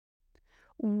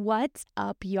What's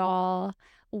up, y'all?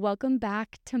 Welcome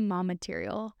back to Mom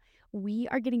Material. We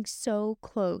are getting so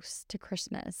close to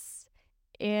Christmas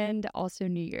and also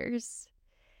New Year's.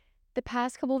 The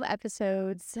past couple of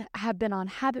episodes have been on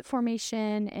habit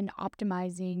formation and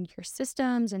optimizing your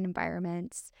systems and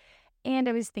environments. And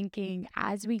I was thinking,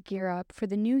 as we gear up for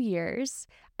the New Year's,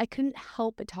 I couldn't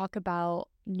help but talk about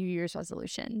New Year's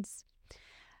resolutions.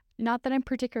 Not that I'm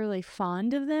particularly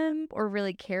fond of them or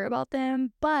really care about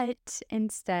them, but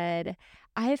instead,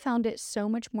 I have found it so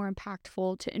much more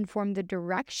impactful to inform the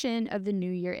direction of the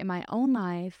new year in my own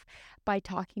life by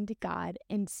talking to God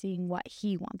and seeing what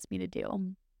He wants me to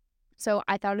do. So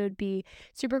I thought it would be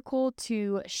super cool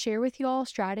to share with you all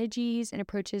strategies and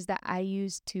approaches that I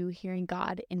use to hearing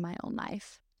God in my own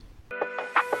life.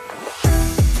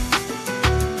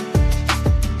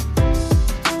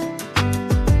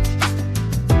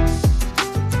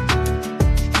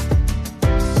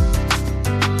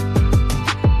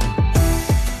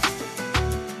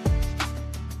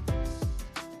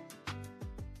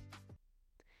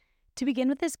 To begin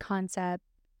with this concept,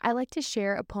 I like to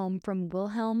share a poem from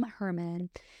Wilhelm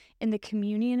Hermann in The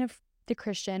Communion of the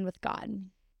Christian with God.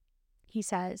 He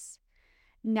says,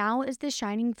 "Now is the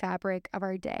shining fabric of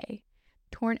our day,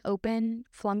 torn open,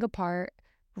 flung apart,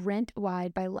 rent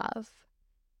wide by love.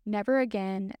 Never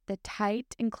again the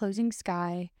tight enclosing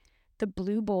sky, the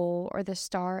blue bowl, or the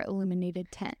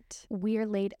star-illuminated tent. We are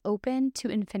laid open to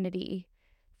infinity,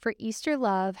 for Easter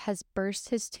love has burst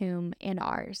his tomb and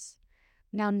ours.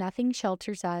 Now nothing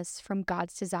shelters us from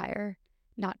God's desire,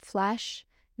 not flesh,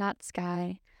 not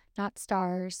sky, not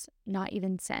stars, not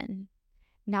even sin.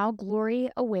 Now glory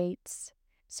awaits,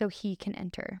 so he can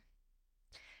enter.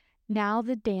 Now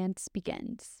the dance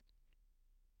begins."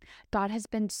 God has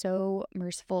been so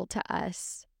merciful to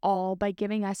us all by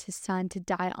giving us his son to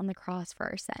die on the cross for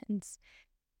our sins.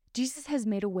 Jesus has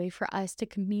made a way for us to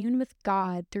commune with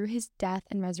God through his death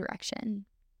and resurrection.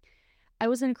 I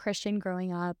wasn't a Christian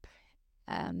growing up.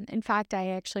 In fact, I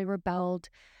actually rebelled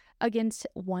against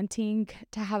wanting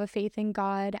to have a faith in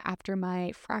God after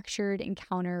my fractured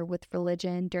encounter with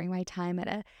religion during my time at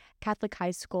a Catholic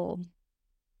high school.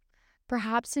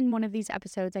 Perhaps in one of these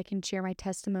episodes, I can share my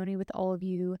testimony with all of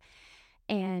you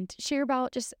and share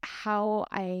about just how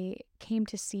I came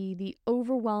to see the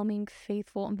overwhelming,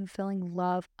 faithful, and fulfilling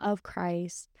love of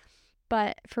Christ.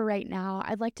 But for right now,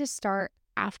 I'd like to start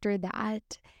after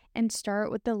that and start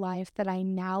with the life that I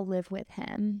now live with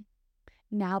him,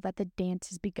 now that the dance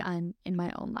has begun in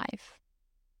my own life.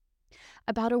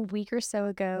 About a week or so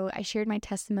ago, I shared my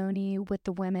testimony with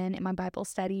the women in my Bible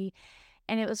study,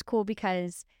 and it was cool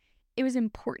because it was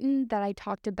important that I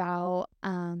talked about,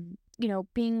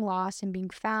 being lost and being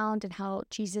found and how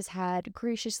Jesus had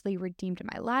graciously redeemed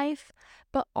my life,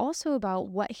 but also about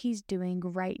what he's doing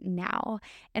right now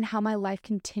and how my life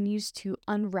continues to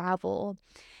unravel.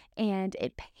 And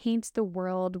it paints the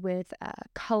world with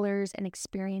colors and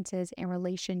experiences and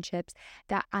relationships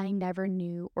that I never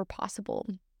knew were possible.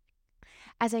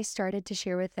 As I started to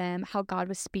share with them how God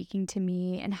was speaking to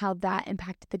me and how that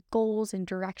impacted the goals and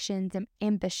directions and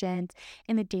ambitions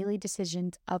and the daily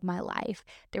decisions of my life,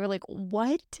 they were like,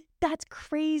 "What? That's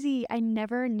crazy. I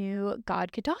never knew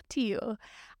God could talk to you.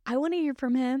 I want to hear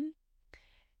from him."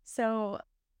 So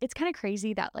it's kind of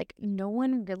crazy that no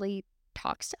one really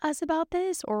talks to us about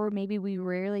this, or maybe we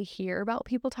rarely hear about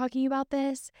people talking about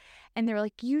this. And they're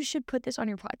like, "You should put this on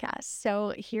your podcast."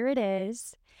 So here it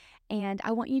is. And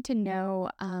I want you to know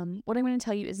what I'm going to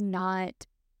tell you is not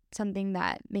something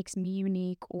that makes me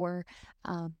unique or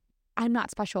I'm not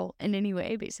special in any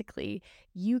way, basically.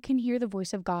 You can hear the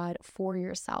voice of God for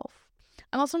yourself.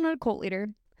 I'm also not a cult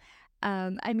leader.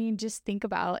 Just think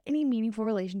about any meaningful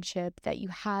relationship that you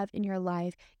have in your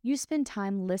life. You spend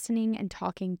time listening and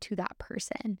talking to that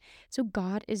person. So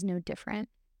God is no different.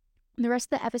 The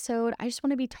rest of the episode, I just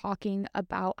want to be talking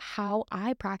about how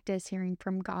I practice hearing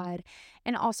from God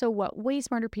and also what way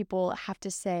smarter people have to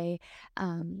say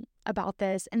about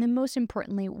this. And then most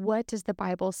importantly, what does the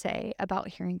Bible say about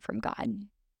hearing from God?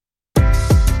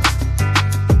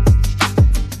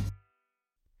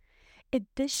 If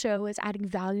this show is adding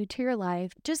value to your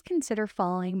life, just consider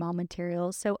following Mom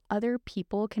Materials so other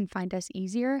people can find us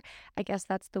easier. I guess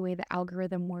that's the way the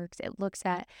algorithm works. It looks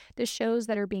at the shows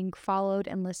that are being followed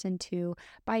and listened to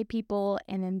by people,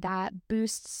 and then that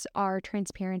boosts our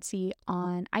transparency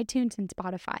on iTunes and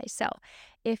Spotify. So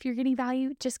if you're getting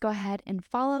value, just go ahead and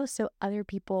follow so other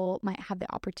people might have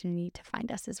the opportunity to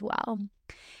find us as well.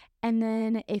 And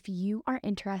then if you are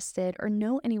interested or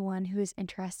know anyone who is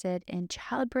interested in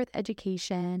childbirth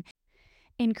education,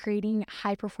 in creating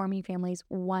high-performing families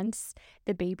once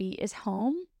the baby is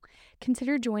home,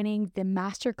 consider joining the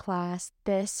masterclass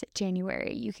this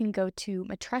January. You can go to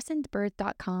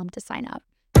matrescentbirth.com to sign up.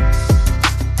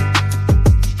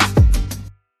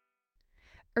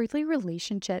 Earthly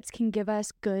relationships can give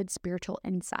us good spiritual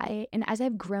insight. And as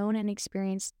I've grown and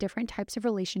experienced different types of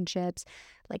relationships,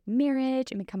 like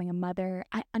marriage and becoming a mother,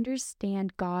 I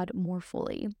understand God more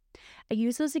fully. I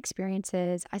use those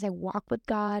experiences as I walk with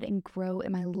God and grow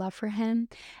in my love for Him.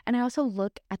 And I also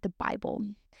look at the Bible.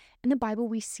 In the Bible,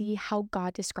 we see how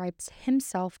God describes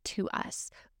Himself to us: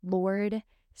 Lord,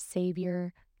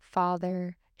 Savior,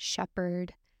 Father,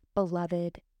 Shepherd,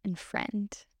 Beloved, and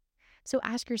Friend. So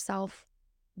ask yourself,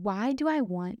 why do I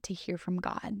want to hear from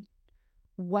God?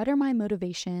 What are my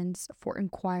motivations for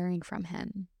inquiring from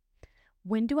Him?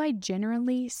 When do I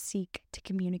generally seek to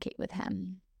communicate with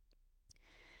Him?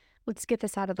 Let's get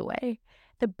this out of the way.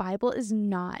 The Bible is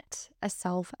not a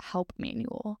self-help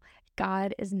manual.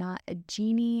 God is not a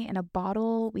genie in a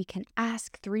bottle we can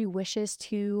ask 3 wishes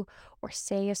to or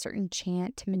say a certain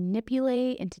chant to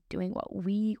manipulate into doing what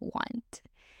we want.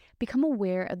 Become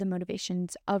aware of the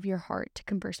motivations of your heart to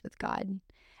converse with God.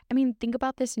 I mean, think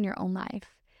about this in your own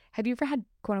life. Have you ever had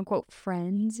quote unquote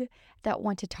friends that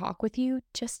want to talk with you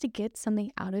just to get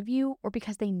something out of you or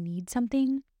because they need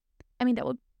something? I mean, that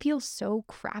would feel so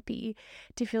crappy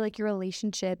to feel like your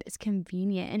relationship is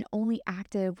convenient and only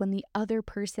active when the other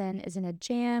person is in a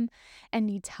jam and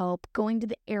needs help going to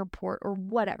the airport or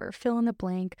whatever, fill in the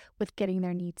blank with getting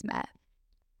their needs met.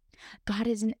 God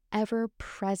is an ever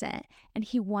present and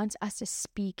He wants us to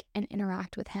speak and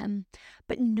interact with Him.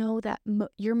 But know that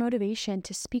your motivation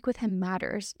to speak with Him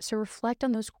matters. So reflect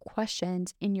on those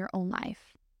questions in your own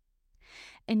life.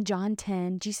 In John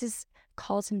 10, Jesus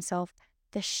calls Himself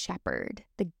the shepherd,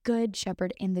 the good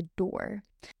shepherd, and the door.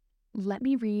 Let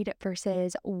me read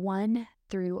verses 1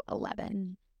 through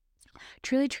 11.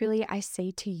 Truly, truly, I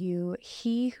say to you,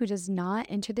 he who does not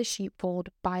enter the sheepfold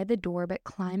by the door, but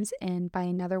climbs in by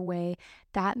another way,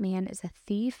 that man is a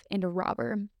thief and a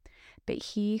robber. But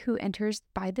he who enters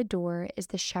by the door is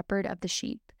the shepherd of the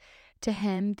sheep. To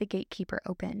him the gatekeeper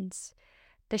opens.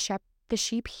 The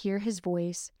sheep hear his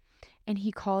voice, and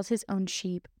he calls his own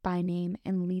sheep by name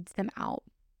and leads them out.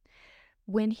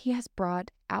 When he has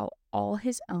brought out all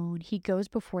his own, he goes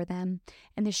before them,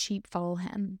 and the sheep follow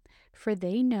him, for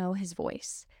they know his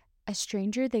voice. A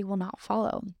stranger they will not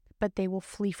follow, but they will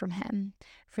flee from him,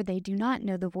 for they do not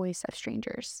know the voice of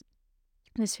strangers.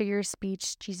 This figure of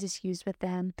speech Jesus used with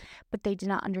them, but they did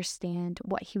not understand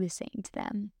what He was saying to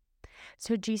them.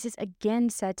 So Jesus again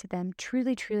said to them,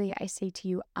 truly, truly, I say to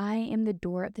you, I am the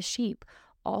door of the sheep.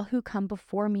 All who come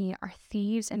before me are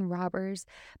thieves and robbers,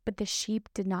 but the sheep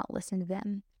did not listen to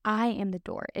them. I am the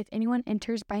door. If anyone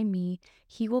enters by me,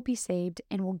 he will be saved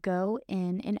and will go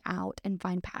in and out and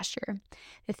find pasture.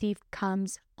 The thief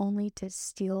comes only to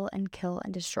steal and kill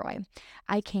and destroy.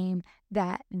 I came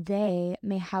that they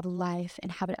may have life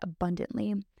and have it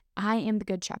abundantly. I am the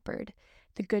good shepherd.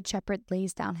 The good shepherd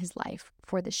lays down his life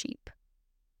for the sheep.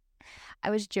 I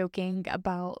was joking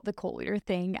about the cult leader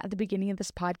thing at the beginning of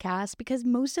this podcast because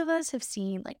most of us have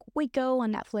seen like Waco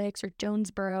on Netflix or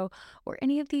Jonesboro or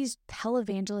any of these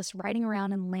televangelists riding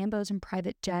around in Lambos and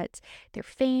private jets, their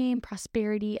fame,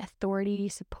 prosperity, authority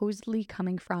supposedly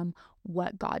coming from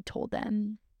what God told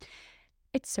them.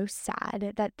 It's so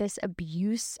sad that this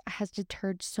abuse has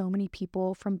deterred so many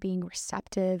people from being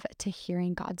receptive to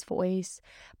hearing God's voice,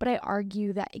 but I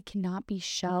argue that it cannot be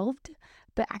shelved,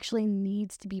 but actually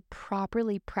needs to be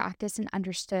properly practiced and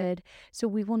understood so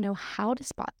we will know how to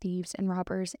spot thieves and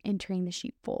robbers entering the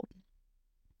sheepfold.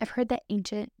 I've heard that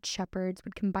ancient shepherds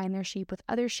would combine their sheep with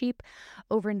other sheep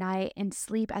overnight and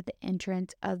sleep at the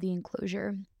entrance of the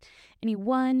enclosure.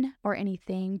 Anyone or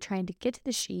anything trying to get to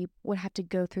the sheep would have to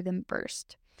go through them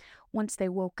first. Once they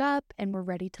woke up and were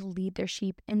ready to lead their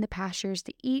sheep in the pastures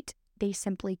to eat, they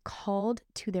simply called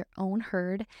to their own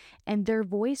herd, and their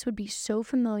voice would be so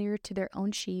familiar to their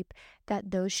own sheep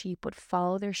that those sheep would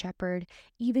follow their shepherd,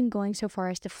 even going so far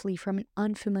as to flee from an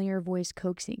unfamiliar voice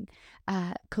coaxing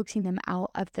them out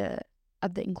of the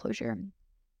enclosure.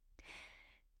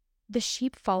 The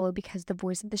sheep follow because the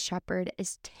voice of the shepherd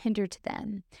is tender to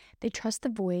them. They trust the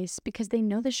voice because they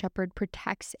know the shepherd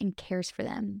protects and cares for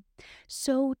them.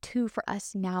 So too for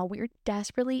us now, we are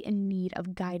desperately in need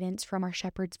of guidance from our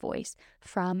shepherd's voice,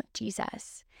 from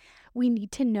Jesus. We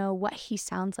need to know what he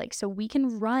sounds like so we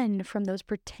can run from those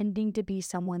pretending to be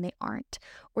someone they aren't,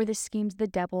 or the schemes of the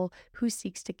devil who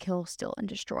seeks to kill, steal, and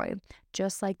destroy,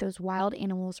 just like those wild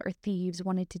animals or thieves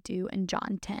wanted to do in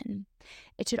John 10.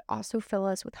 It should also fill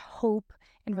us with hope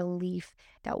and relief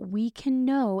that we can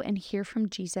know and hear from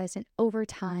Jesus and over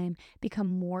time become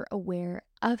more aware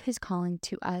of his calling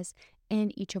to us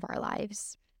in each of our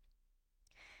lives.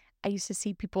 I used to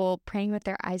see people praying with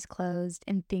their eyes closed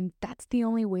and think that's the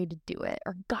only way to do it,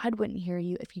 or God wouldn't hear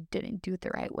you if you didn't do it the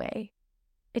right way.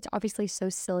 It's obviously so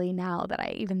silly now that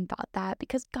I even thought that,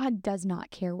 because God does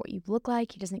not care what you look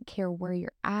like. He doesn't care where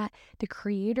you're at. The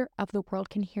creator of the world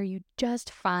can hear you just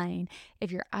fine if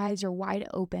your eyes are wide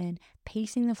open,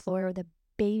 pacing the floor with a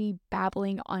baby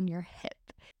babbling on your hip.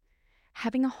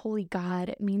 Having a holy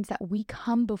God means that we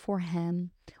come before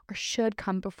Him, or should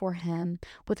come before Him,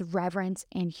 with reverence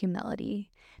and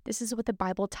humility. This is what the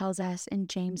Bible tells us in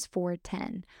James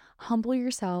 4:10. Humble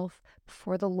yourself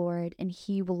before the Lord, and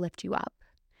He will lift you up.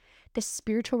 The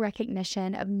spiritual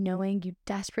recognition of knowing you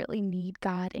desperately need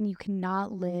God and you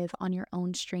cannot live on your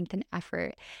own strength and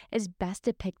effort is best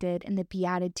depicted in the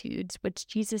Beatitudes, which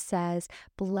Jesus says,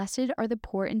 "Blessed are the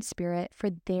poor in spirit, for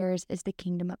theirs is the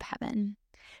kingdom of heaven."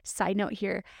 Side note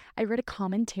here, I read a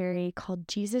commentary called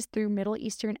Jesus Through Middle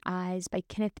Eastern Eyes by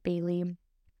Kenneth Bailey,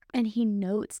 and he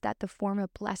notes that the form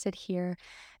of blessed here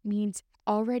means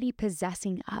already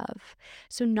possessing of.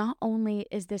 So not only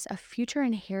is this a future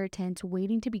inheritance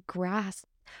waiting to be grasped,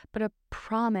 but a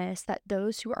promise that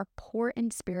those who are poor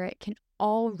in spirit can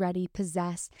already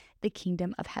possess the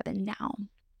kingdom of heaven now.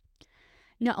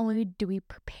 Not only do we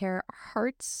prepare our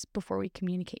hearts before we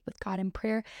communicate with God in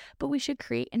prayer, but we should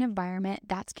create an environment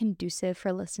that's conducive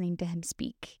for listening to Him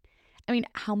speak. I mean,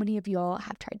 how many of y'all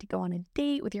have tried to go on a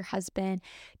date with your husband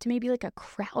to maybe like a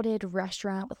crowded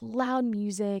restaurant with loud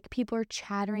music? People are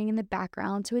chattering in the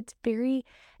background, so it's very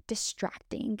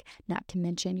distracting. Not to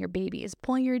mention, your baby is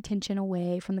pulling your attention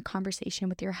away from the conversation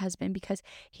with your husband because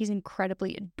he's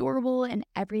incredibly adorable and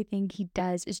everything he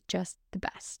does is just the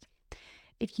best.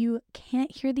 If you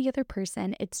can't hear the other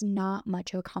person, it's not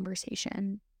much of a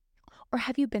conversation. Or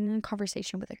have you been in a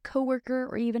conversation with a coworker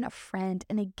or even a friend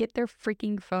and they get their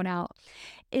freaking phone out?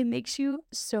 It makes you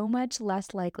so much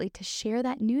less likely to share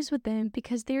that news with them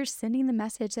because they're sending the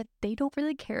message that they don't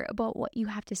really care about what you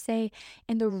have to say,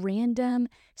 and the random,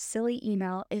 silly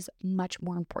email is much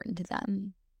more important to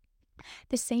them.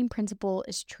 The same principle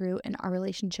is true in our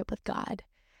relationship with God.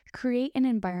 Create an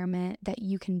environment that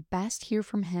you can best hear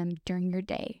from Him during your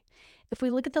day. If we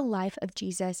look at the life of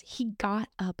Jesus, He got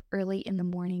up early in the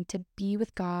morning to be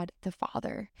with God the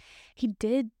Father. He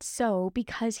did so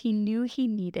because He knew He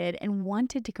needed and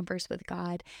wanted to converse with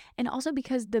God, and also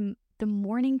because the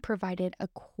morning provided a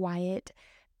quiet,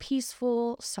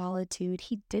 peaceful solitude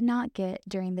He did not get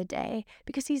during the day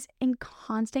because He's in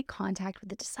constant contact with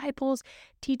the disciples,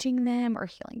 teaching them or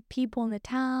healing people in the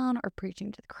town or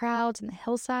preaching to the crowds in the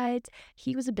hillsides.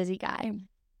 He was a busy guy.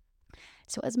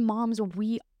 So as moms,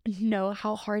 we know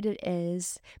how hard it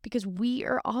is because we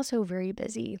are also very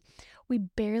busy. We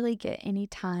barely get any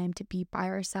time to be by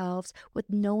ourselves with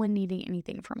no one needing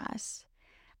anything from us.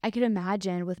 I could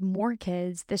imagine with more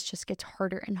kids, this just gets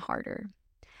harder and harder.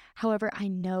 However, I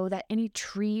know that any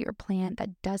tree or plant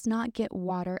that does not get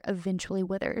water eventually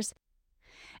withers.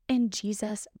 And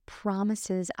Jesus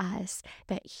promises us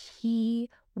that He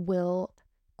will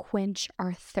quench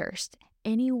our thirst.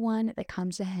 Anyone that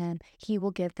comes to Him, He will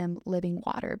give them living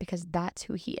water because that's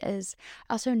who He is.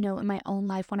 I also know in my own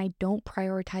life, when I don't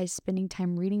prioritize spending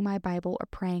time reading my Bible or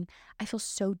praying, I feel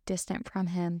so distant from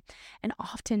Him. And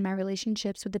often my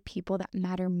relationships with the people that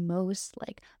matter most,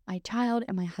 like my child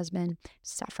and my husband,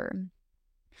 suffer.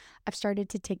 I've started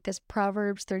to take this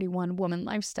Proverbs 31 woman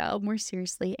lifestyle more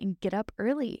seriously and get up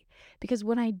early because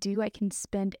when I do, I can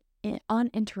spend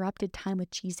uninterrupted time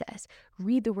with Jesus,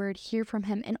 read the word, hear from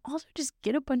Him, and also just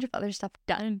get a bunch of other stuff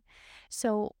done.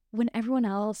 So when everyone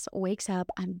else wakes up,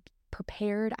 I'm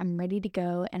prepared, I'm ready to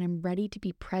go, and I'm ready to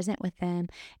be present with them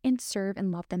and serve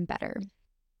and love them better.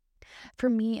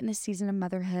 For me, in this season of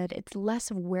motherhood, it's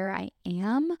less of where I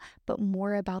am, but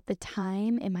more about the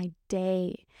time in my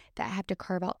day that I have to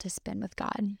carve out to spend with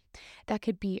God. That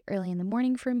could be early in the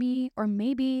morning for me, or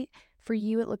maybe for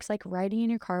you, it looks like riding in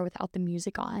your car without the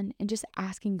music on and just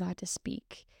asking God to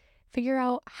speak. Figure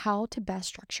out how to best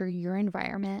structure your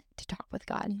environment to talk with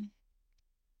God.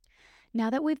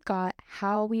 Now that we've got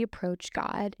how we approach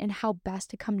God and how best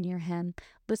to come near Him,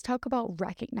 let's talk about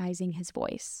recognizing His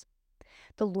voice.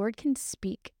 The Lord can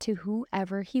speak to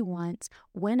whoever He wants,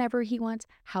 whenever He wants,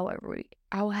 however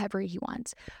He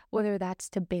wants. Whether that's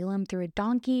to Balaam through a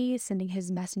donkey, sending His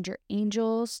messenger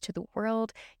angels to the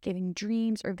world, giving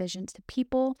dreams or visions to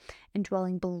people,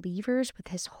 indwelling believers with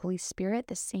His Holy Spirit,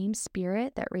 the same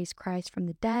Spirit that raised Christ from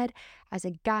the dead, as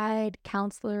a guide,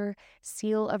 counselor,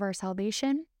 seal of our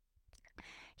salvation.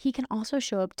 He can also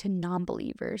show up to non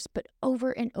believers, but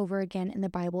over and over again in the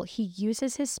Bible, he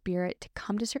uses his spirit to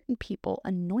come to certain people,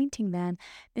 anointing them,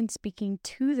 then speaking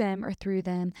to them or through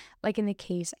them, like in the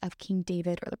case of King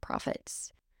David or the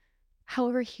prophets.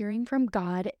 However, hearing from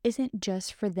God isn't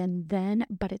just for them then,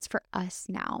 but it's for us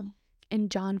now. In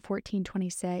John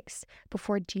 14:26,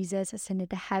 before Jesus ascended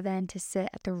to heaven to sit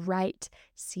at the right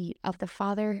seat of the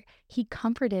Father, he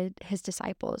comforted his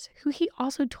disciples, who he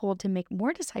also told to make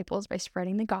more disciples by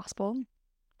spreading the gospel,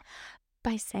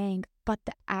 by saying, "But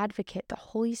the advocate, the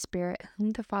Holy Spirit,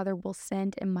 whom the Father will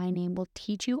send in my name, will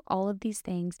teach you all of these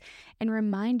things and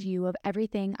remind you of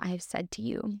everything I have said to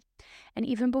you." And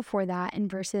even before that, in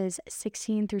verses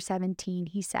 16 through 17,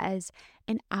 he says,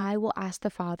 "And I will ask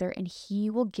the Father, and he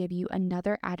will give you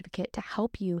another advocate to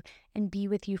help you and be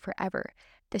with you forever,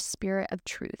 the Spirit of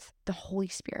truth, the Holy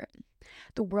Spirit.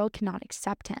 The world cannot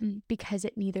accept him because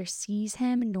it neither sees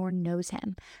him nor knows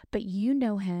him. But you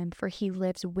know him, for he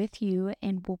lives with you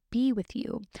and will be with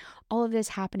you." All of this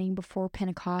happening before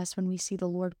Pentecost, when we see the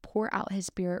Lord pour out his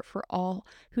Spirit for all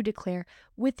who declare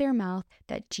with their mouth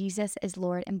that Jesus is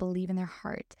Lord and believe in their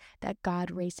heart that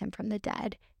God raised him from the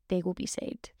dead. They will be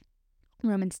saved.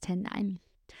 Romans 10:9.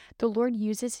 The Lord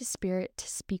uses his Spirit to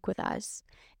speak with us.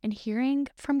 And Hearing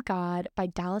from God by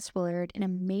Dallas Willard, an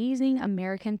amazing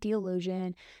American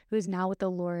theologian who is now with the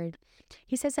Lord,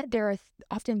 he says that there are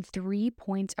often 3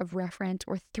 points of reference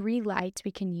or 3 lights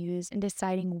we can use in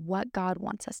deciding what God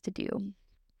wants us to do.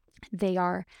 They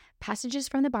are passages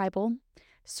from the Bible,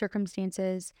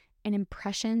 circumstances, and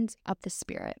impressions of the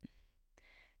Spirit.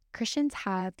 Christians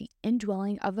have the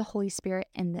indwelling of the Holy Spirit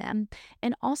in them,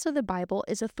 and also the Bible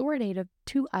is authoritative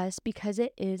to us because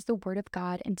it is the Word of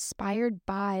God inspired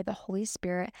by the Holy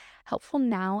Spirit, helpful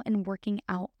now in working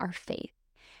out our faith.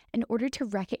 In order to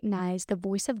recognize the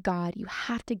voice of God, you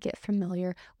have to get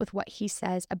familiar with what he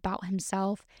says about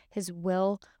himself, his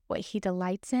will, what he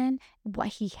delights in, what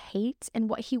he hates, and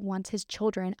what he wants his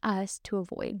children, us, to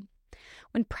avoid.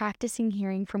 When practicing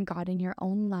hearing from God in your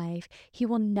own life, he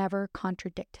will never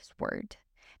contradict his word.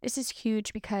 This is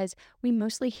huge because we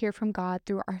mostly hear from God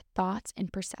through our thoughts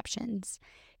and perceptions.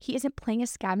 He isn't playing a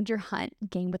scavenger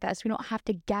hunt game with us. We don't have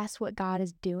to guess what God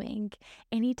is doing.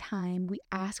 Anytime we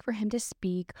ask for him to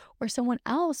speak, or someone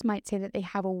else might say that they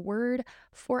have a word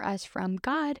for us from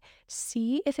God,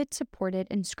 see if it's supported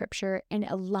in scripture and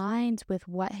aligns with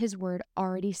what his word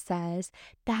already says.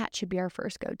 That should be our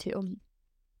first go-to.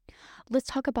 Let's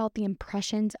talk about the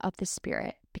impressions of the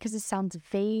Spirit because it sounds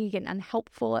vague and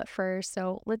unhelpful at first.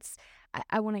 So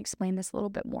I want to explain this a little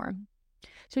bit more.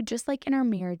 So, just like in our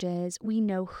marriages, we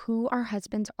know who our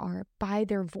husbands are by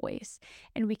their voice,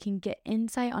 and we can get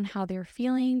insight on how they're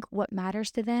feeling, what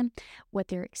matters to them, what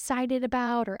they're excited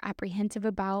about or apprehensive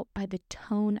about by the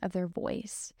tone of their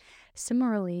voice.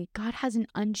 Similarly, God has an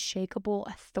unshakable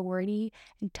authority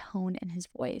and tone in his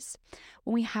voice.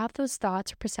 When we have those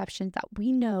thoughts or perceptions that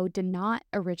we know did not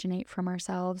originate from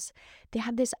ourselves, they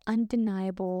have this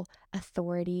undeniable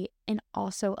authority and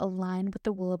also align with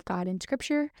the will of God in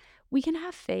Scripture. We can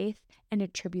have faith and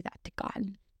attribute that to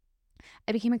God.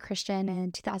 I became a Christian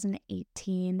in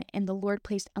 2018, and the Lord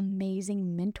placed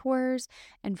amazing mentors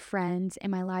and friends in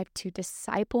my life to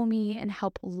disciple me and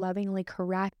help lovingly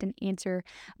correct and answer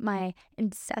my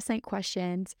incessant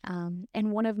questions.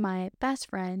 And one of my best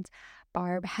friends,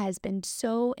 Barb, has been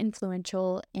so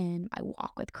influential in my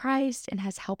walk with Christ and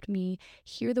has helped me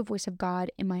hear the voice of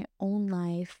God in my own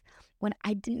life when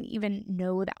I didn't even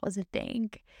know that was a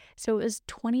thing. So it was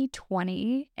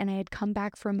 2020, and I had come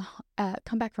back from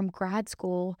grad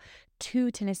school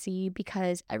to Tennessee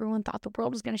because everyone thought the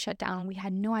world was going to shut down. We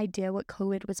had no idea what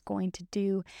COVID was going to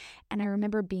do. And I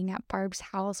remember being at Barb's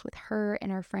house with her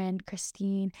and our friend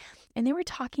Christine, and they were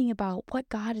talking about what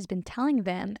God has been telling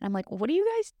them. And I'm like, "What are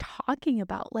you guys talking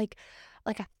about? Like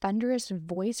a thunderous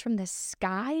voice from the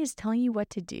sky is telling you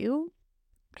what to do?"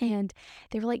 And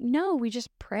they were like, "No, we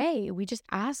just pray. We just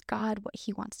ask God what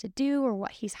he wants to do or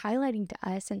what he's highlighting to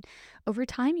us. And over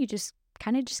time, you just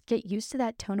kind of just get used to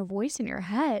that tone of voice in your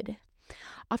head."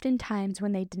 Oftentimes,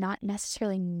 when they did not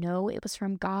necessarily know it was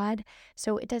from God,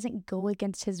 so it doesn't go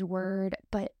against his word,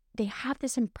 but they have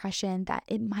this impression that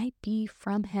it might be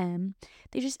from him,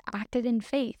 they just acted in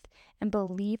faith and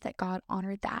believed that God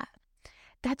honored that.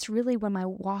 That's really when my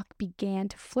walk began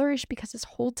to flourish because this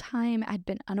whole time I'd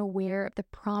been unaware of the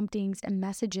promptings and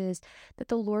messages that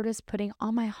the Lord was putting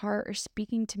on my heart or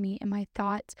speaking to me in my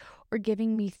thoughts or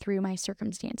giving me through my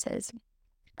circumstances.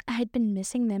 I had been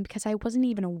missing them because I wasn't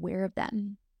even aware of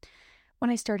them. When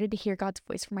I started to hear God's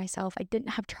voice for myself, I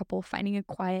didn't have trouble finding a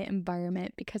quiet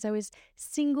environment because I was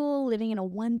single, living in a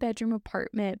one-bedroom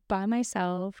apartment by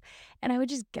myself, and I would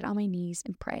just get on my knees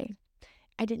and pray.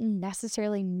 I didn't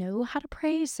necessarily know how to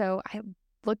pray, so I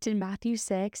looked in Matthew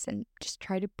 6 and just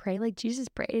tried to pray like Jesus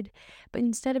prayed. But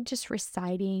instead of just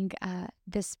reciting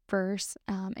this verse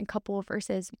and couple of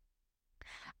verses,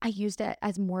 I used it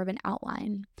as more of an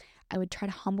outline. I would try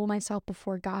to humble myself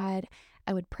before God.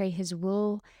 I would pray His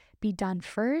will be done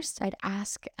first. I'd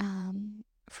ask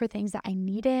for things that I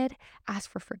needed, ask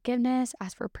for forgiveness,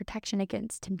 ask for protection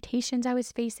against temptations I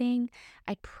was facing.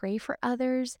 I'd pray for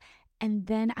others, and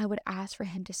then I would ask for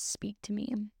Him to speak to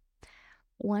me.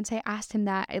 Once I asked Him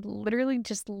that, I literally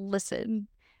just listened.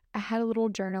 I had a little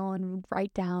journal and would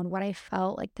write down what I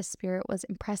felt like the Spirit was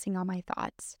impressing on my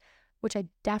thoughts, which I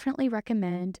definitely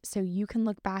recommend so you can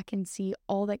look back and see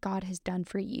all that God has done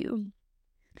for you.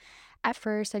 At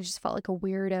first, I just felt like a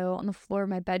weirdo on the floor of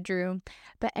my bedroom,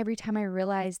 but every time I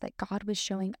realized that God was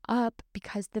showing up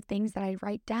because the things that I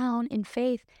write down in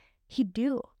faith, He'd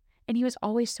do. And He was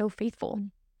always so faithful.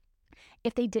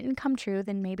 If they didn't come true,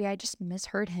 then maybe I just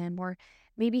misheard Him, or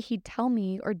maybe He'd tell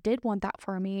me or did want that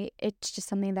for me. It's just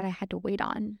something that I had to wait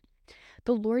on.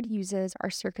 The Lord uses our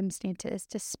circumstances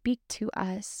to speak to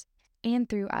us and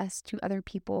through us to other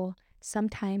people.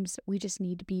 Sometimes we just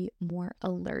need to be more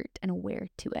alert and aware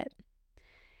to it.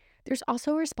 There's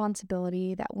also a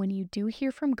responsibility that when you do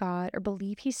hear from God or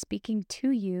believe He's speaking to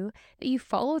you, that you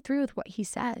follow through with what He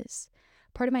says.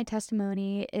 Part of my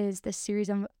testimony is the series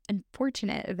of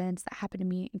unfortunate events that happened to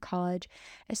me in college,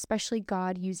 especially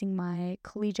God using my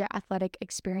collegiate athletic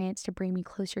experience to bring me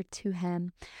closer to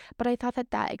Him. But I thought that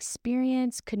that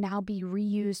experience could now be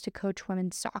reused to coach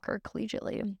women's soccer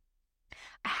collegiately.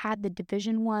 I had the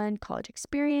Division I college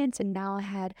experience, and now I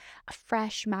had a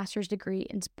fresh master's degree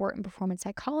in sport and performance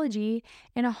psychology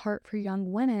and a heart for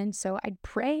young women. So I'd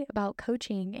pray about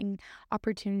coaching and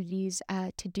opportunities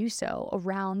to do so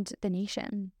around the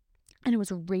nation. And it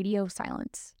was radio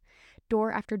silence.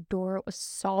 Door after door was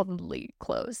solidly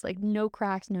closed, like no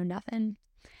cracks, no nothing.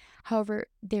 However,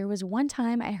 there was one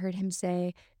time I heard Him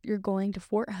say, "You're going to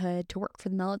Fort Hood to work for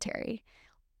the military."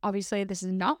 Obviously, this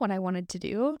is not what I wanted to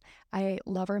do. I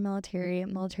love our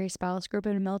military spouse, grew up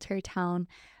in a military town,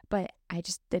 but I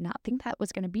just did not think that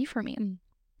was going to be for me.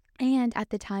 And at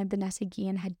the time, Vanessa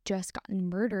Guillen had just gotten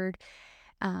murdered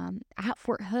at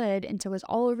Fort Hood. And so it was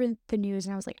all over the news.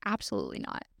 And I was like, absolutely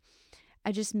not.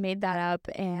 I just made that up,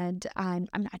 and I'm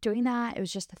not doing that. It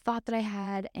was just a thought that I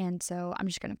had. And so I'm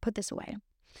just going to put this away.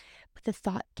 But the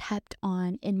thought kept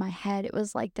on in my head. It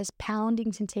was like this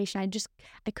pounding sensation.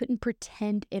 I couldn't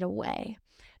pretend it away.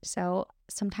 So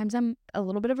sometimes I'm a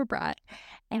little bit of a brat.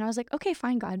 And I was like, okay,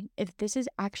 fine, God. If this is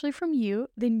actually from you,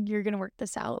 then you're going to work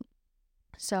this out.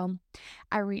 So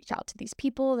I reached out to these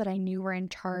people that I knew were in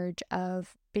charge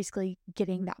of basically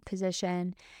getting that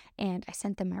position. And I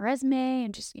sent them my resume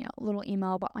and just, a little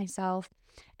email about myself.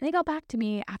 And they got back to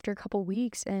me after a couple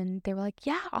weeks and they were like,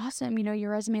 yeah, awesome.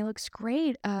 Your resume looks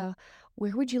great.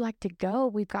 Where would you like to go?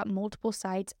 We've got multiple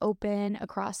sites open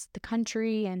across the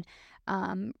country and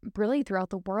really throughout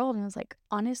the world. And I was like,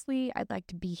 honestly, I'd like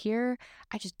to be here.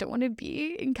 I just don't want to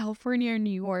be in California or New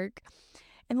York.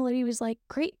 And the lady was like,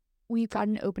 great. We've got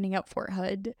an opening at Fort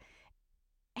Hood.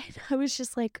 And I was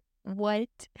just like, what?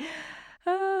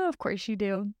 Oh, of course you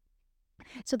do.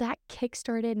 So that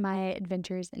kickstarted my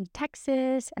adventures in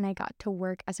Texas, and I got to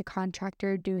work as a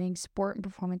contractor doing sport and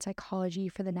performance psychology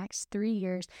for the next 3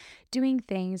 years, doing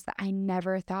things that I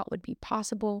never thought would be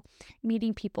possible,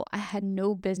 meeting people I had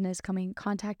no business coming in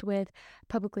contact with,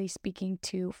 publicly speaking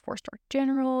to four-star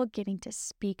general, getting to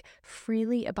speak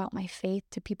freely about my faith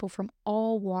to people from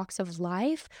all walks of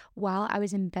life while I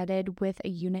was embedded with a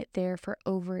unit there for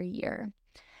over a year.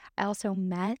 I also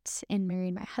met and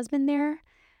married my husband there.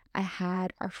 I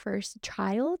had our first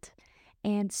child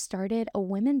and started a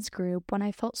women's group when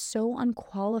I felt so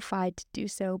unqualified to do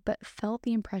so, but felt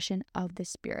the impression of the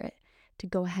Spirit to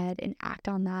go ahead and act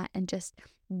on that and just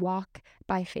walk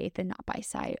by faith and not by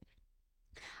sight.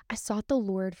 I sought the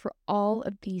Lord for all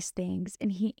of these things,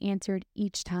 and He answered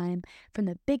each time, from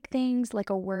the big things like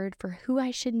a word for who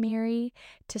I should marry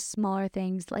to smaller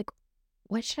things like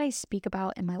what should I speak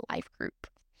about in my life group.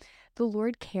 The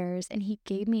Lord cares, and He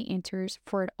gave me answers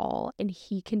for it all, and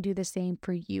He can do the same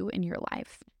for you in your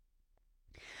life.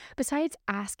 Besides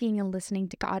asking and listening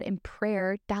to God in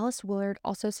prayer, Dallas Willard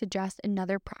also suggests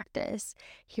another practice,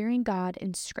 hearing God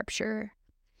in Scripture.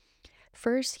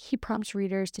 First, he prompts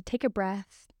readers to take a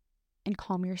breath and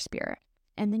calm your spirit.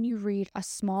 And then you read a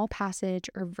small passage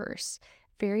or verse,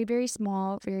 very, very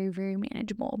small, very, very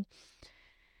manageable.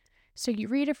 So you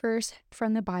read a verse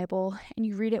from the Bible and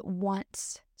you read it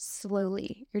once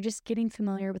slowly. You're just getting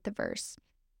familiar with the verse.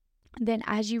 Then,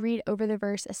 as you read over the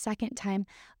verse a second time,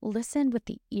 listen with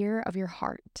the ear of your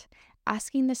heart,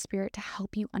 asking the Spirit to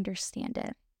help you understand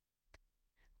it.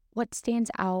 What stands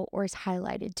out or is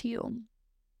highlighted to you?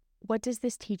 What does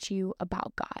this teach you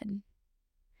about God?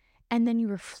 And then you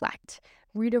reflect.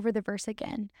 Read over the verse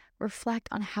again. Reflect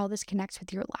on how this connects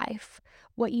with your life,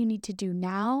 what you need to do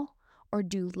now or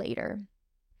do later.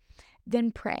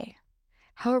 Then pray.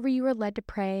 However, you are led to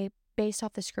pray based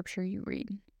off the scripture you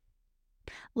read.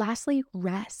 Lastly,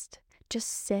 rest. Just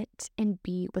sit and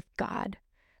be with God.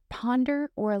 Ponder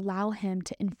or allow Him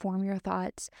to inform your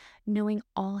thoughts, knowing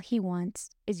all He wants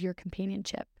is your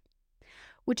companionship.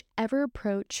 Whichever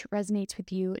approach resonates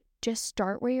with you, just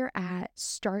start where you're at,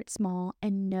 start small,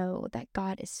 and know that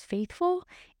God is faithful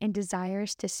and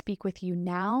desires to speak with you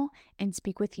now and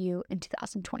speak with you in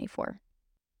 2024.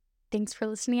 Thanks for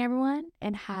listening, everyone,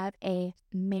 and have a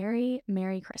Merry,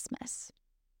 Merry Christmas.